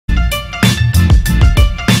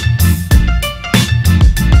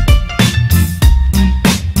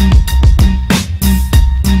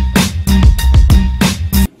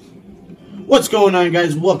going on,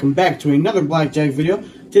 guys? Welcome back to another Blackjack video.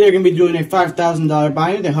 Today we're going to be doing a $5,000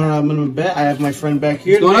 buy-in, the $100 minimum bet. I have my friend back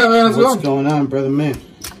here. What's going on, man? What's going on, brother man?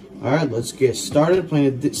 Alright, let's get started. Playing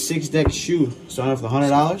a 6-deck shoe. Starting off with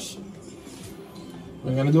 $100.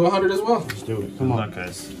 We're going to do 100 as well. Let's do it. Come on. Good luck,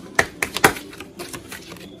 guys.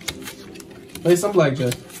 Play some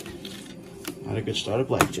blackjack. Not a good start of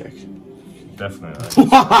Blackjack. Definitely not.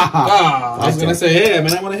 I was going to say, hey, I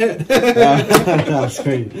mean, I want to hit. That was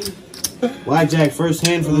crazy. Blackjack first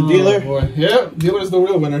hand for the dealer. Boy. Yeah, dealer's the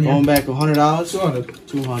real winner here. Going back $100. 200.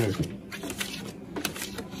 200.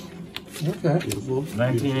 Okay. Beautiful.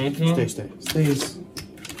 1918. Stay. Stays.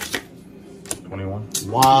 21.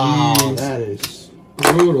 Wow, Jeez. that is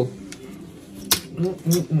Brutal.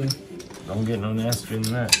 Don't get no nastier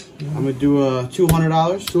than that. I'm gonna do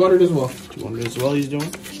 $200. 200 as well. 200 as well. He's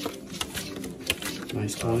doing.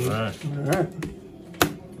 Nice 20. Alright. Alright.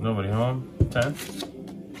 Nobody home. 10.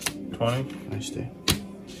 20. Nice day.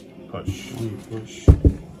 Push. 20 push.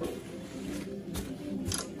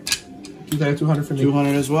 Keep that at 200 for me.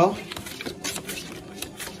 200 as well.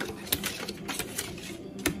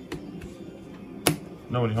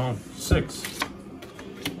 Nobody home. 6.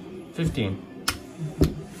 15.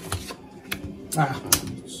 Ah.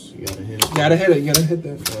 You gotta hit it. Gotta hit it. You gotta hit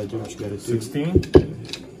that. You gotta do what you gotta do. 16.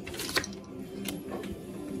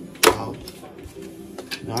 Wow.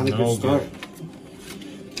 Not a No good start.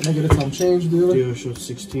 Can I get it some change, dealer? Dealer showed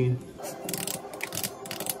 16.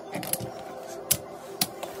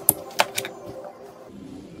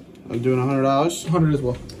 I'm doing $100. 100 as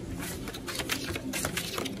well.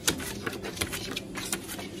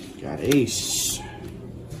 Got ace.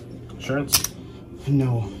 Insurance.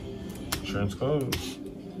 No. Insurance closed.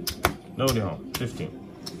 Nobody home. 15.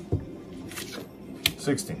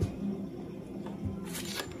 16.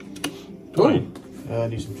 20. Oh, I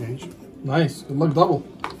need some change. nice. Good luck, double.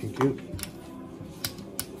 Thank you.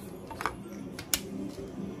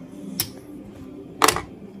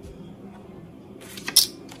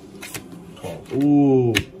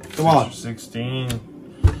 Ooh. Come on. 16.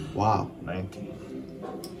 Wow. 19.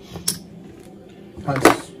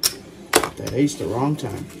 Nice. That ace the wrong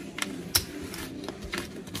time.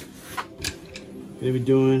 Gonna be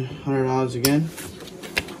doing $100 again.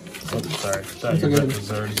 Oh, sorry. Thought It's your okay. bet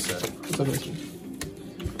was already set. What's up, Rachel?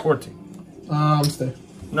 14. Stay.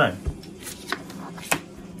 9.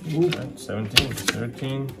 Ooh. Right, 17.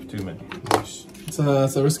 13. Too many. Nice. It's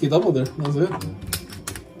a risky double there. That's it.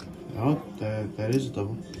 Oh, that is a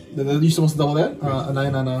double. You supposed to double that? A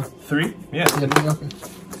 9 on a... 3? Yeah. Yeah, okay.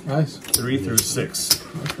 Nice. 3 through 6.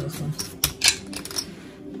 Nice.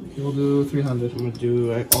 We'll do 300. I'm gonna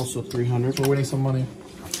do also 300. We're winning some money.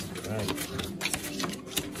 Right.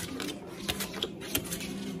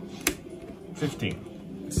 15.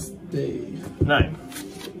 Stay. 9.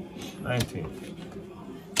 19.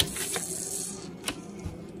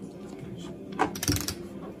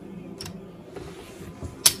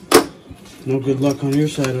 No good luck on your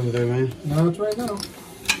side over there, man. No, it's right now.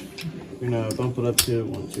 We're gonna bump it up to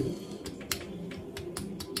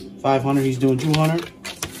 500. He's doing 200.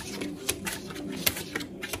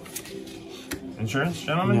 Insurance,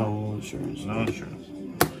 gentlemen? No insurance. No insurance.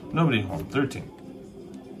 Nobody home. 13.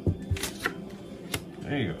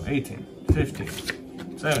 There you go. 18. 15.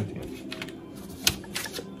 17.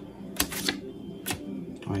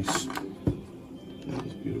 Nice. That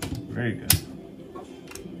is beautiful. Very good.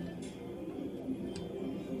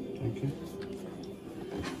 Thank you.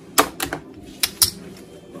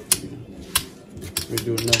 We're gonna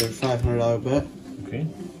do another $500 bet. Okay.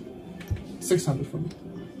 600 for me.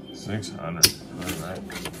 600. Alright.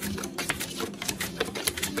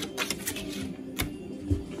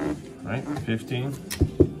 Right. 15.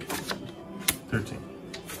 13.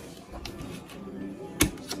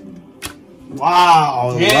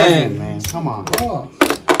 Wow, Damn. 11, man. Come on. Oh.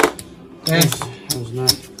 That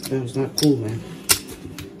was not cool, man.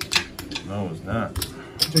 No, it's not.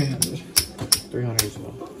 300. 300 as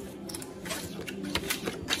well.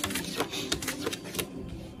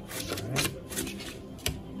 Alright.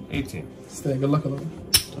 18. Stay. Good luck on that.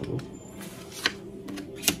 Double.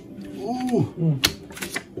 Ooh.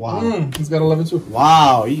 Wow. He's got 11 too.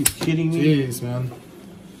 Wow, are you kidding me? Jeez, man.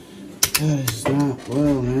 That is not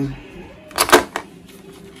well, man.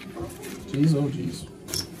 Jeez, oh jeez.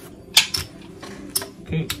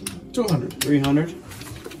 Okay. 200. 300.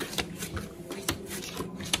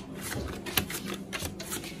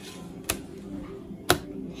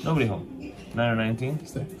 Nobody home. 9 or 19.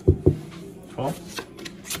 Stay. 12.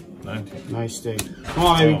 19. Nice day. Come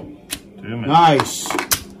on, baby. 2 minutes. Nice.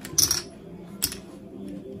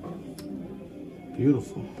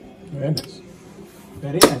 Beautiful. Very nice.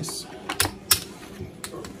 Very nice.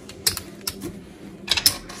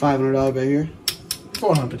 $500 bet here.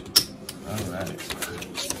 400. Alright.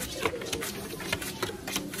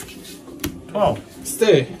 12.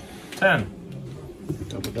 Stay. 10.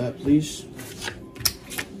 Double that, please.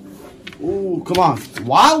 Ooh, come on.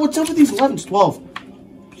 Wow, what's up with these 11s? 12.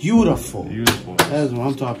 Beautiful. Beautiful. That is what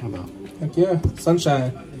I'm talking about. Heck yeah.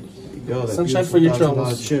 Sunshine. There you go. That Sunshine for your $1,000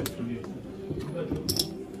 troubles. chip.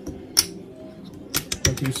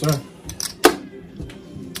 Thank you, sir.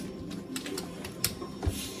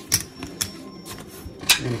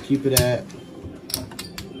 I'm going to keep it at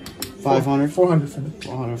 500. 400 for me.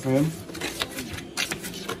 400 for him.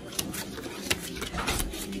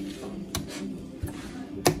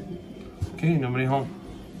 Okay, nobody home.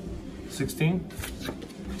 16.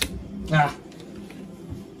 Ah.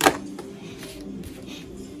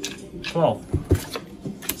 12.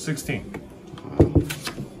 16.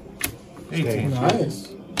 18. Nice.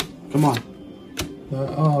 Come on.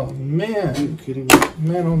 Oh, Are you man. kidding me?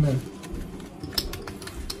 Man, oh, man.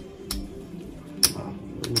 Wow.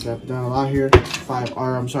 We got down a lot here.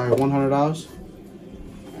 $100.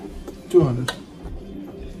 200.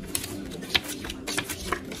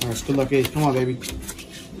 Alright, good luck, Ace. Come on, baby.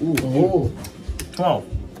 Ooh, Oh. 12.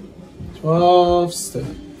 12 stay.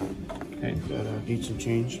 Okay. gotta need some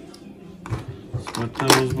change. Split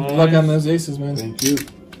those boys. Luck on those aces, man. Thank you.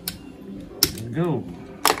 Go.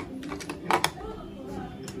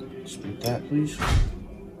 Split that, please.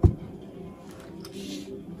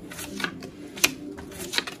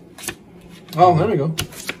 Oh, there we go.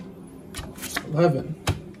 11.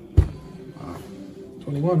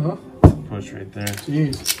 21, huh? Push right there.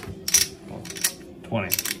 Jeez. 20.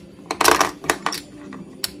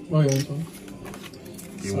 Oh, yeah, 20.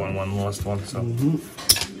 You won one, lost one, so.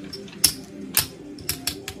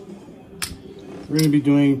 We're gonna be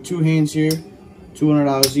doing 2 hands here,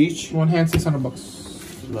 $200 each. One hand,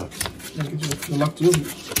 $600. Good luck. Thank you. Good luck to you.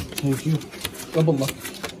 Thank you. Double luck.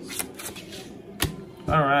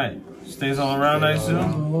 Alright. Stays all around, I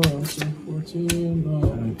assume? Oh, let's see. 14.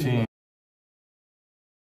 17.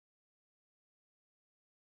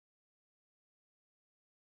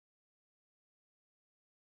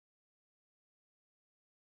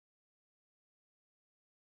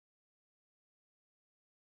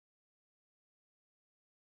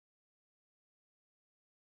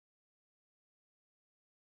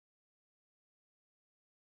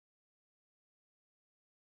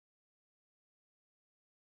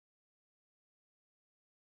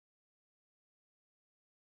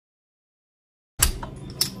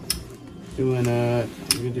 Doing we're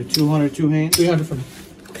gonna do 200 2 hands. 300 for me.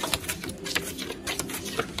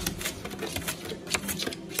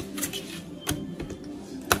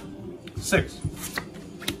 Six.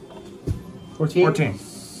 14. 14.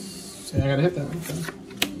 See, I gotta hit that. Okay.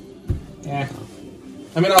 Yeah.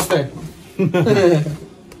 I mean, I'll stay.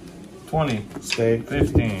 20. Stay.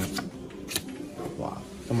 15. Wow.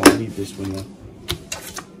 Come on, leave this one though.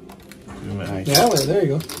 2 minutes. Nice. Yeah, well, there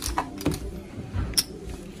you go.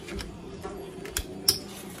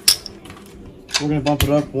 We're gonna bump it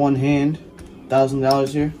up 1 hand. $1,000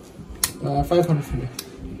 here. 500 for me.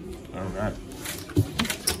 Alright.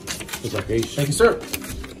 Good luck, Ace. Thank you, sir.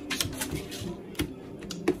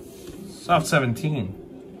 Soft 17.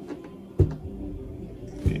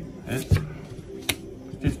 Okay, hit.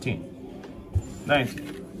 15.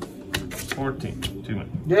 19. 14. 2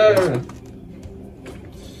 minutes. Yeah.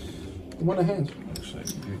 One a hand. Actually, I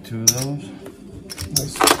can do 2 of those.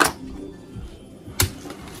 Nice.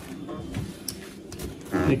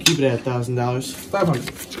 I'm gonna keep it at $1,000.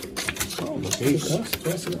 500. Oh, look, Ace.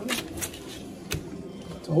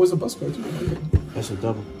 It's always a bus card, too. That's a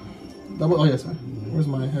double. Double. Oh, yes, sir. Where's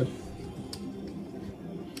my head?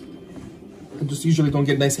 I just usually don't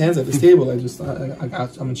get nice hands at this table. I'm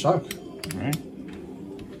in shock. Alright.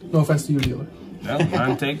 No offense to you, dealer. No,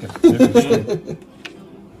 I'm taking 15.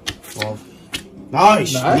 12.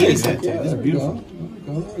 Nice. Nice. Needed that Yeah, time. This is there we beautiful. go.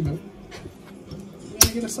 There we go.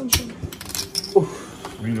 Yeah, get a sunshine.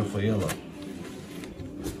 Beautiful yellow.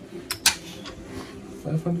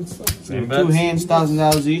 500 stuff. Same 2 bets? hands,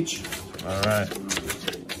 $1,000 each. Alright.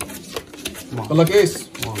 Come on. Good luck, ace.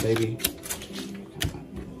 Come on, baby.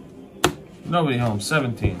 Nobody home.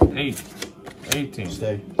 17. 8. 18.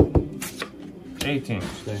 Stay. 18.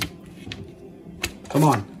 Stay. Come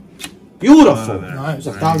on. Beautiful. There. Nice.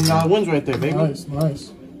 That's $1,000 wins right there, baby. Nice,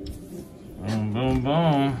 nice. Boom, boom,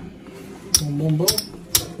 boom. Boom, boom, boom.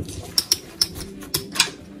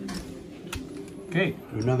 Okay.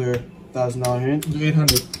 Another $1,000 hand. Do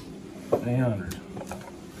 800. 800.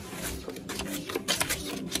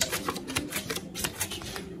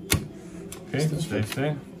 Okay,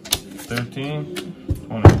 stay. 13.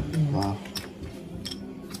 20. Wow.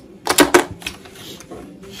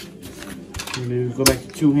 Maybe go back to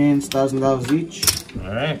 2 hands, $1,000 each.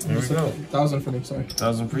 All right, here we go. 1,000 for me, sorry.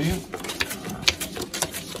 1,000 for you.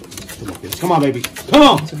 Come on, baby. Come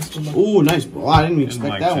on. Ooh, nice. Oh, I didn't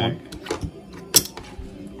expect that one.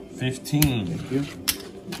 15. Thank you.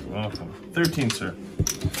 You're welcome. 13, sir.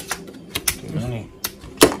 Good money.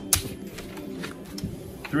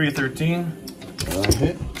 3 or 13.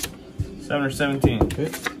 Hit. 7 or 17.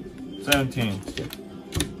 Hit. 17.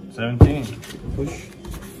 17. Push.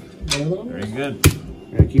 Very good.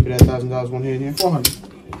 All right, keep it at $1,000 one hand here. 400.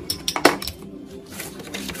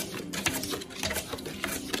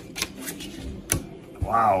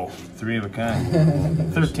 Wow. 3 of a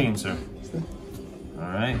kind. 13, sir. All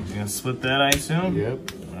right. You're going to split that, I assume? Yep.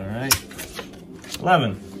 All right.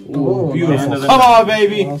 11. Ooh, beautiful. Nice. Come on,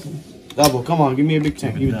 baby. Awesome. Double. Come on, give me a big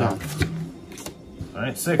 10. Keep Keep it it down. All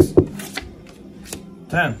right. 6.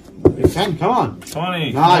 10. Big 10. Come on.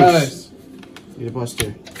 20. Nice. Need a bust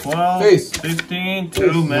here. 12. Face. 15.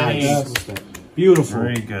 Too many. Nice. Beautiful.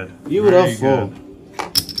 Very good. Beautiful. Very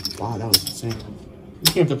good. Wow, that was insane.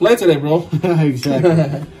 You came to play today, bro. Exactly.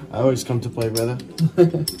 I always come to play, brother.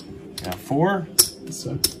 Got 4. Yes,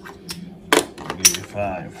 sir. I'll give you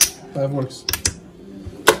 5. 5 works.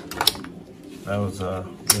 That was a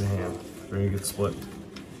good hand. Very good split.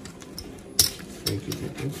 Thank you,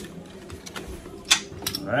 thank you.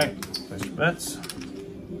 All right. Place your bets.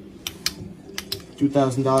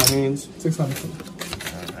 $2,000 hands. 600.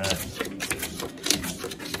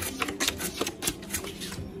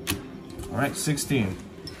 All right. 16.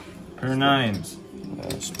 Pair of 9s.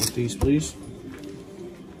 Split these, please.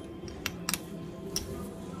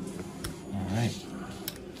 All right.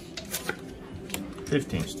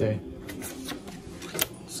 15. Stay.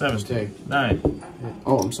 17. Stay. 9.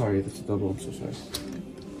 Oh, I'm sorry. That's a double. I'm so sorry.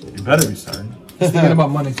 You better be sorry. He's thinking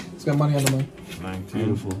about money. He's got money on the mind. 19.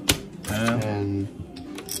 Beautiful. 10. And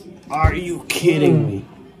are you kidding me?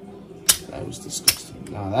 That was disgusting.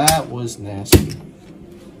 Now that was nasty.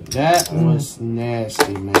 That was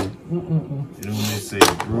nasty, man. You know when they say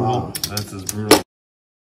brutal? Wow. That's as brutal.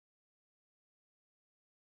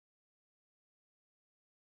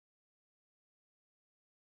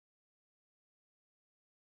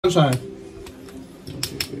 Sunshine. 1,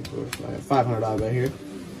 2, 3, 4, 5. $500 bet here.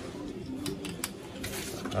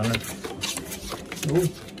 100. Ooh.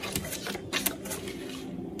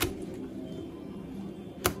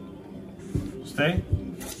 Stay.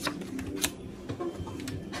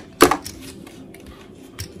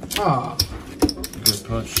 Ah. Good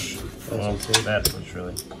push. Well, okay. that push,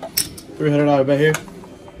 really. $300 bet here.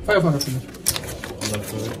 500 for me.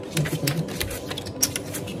 Thank you.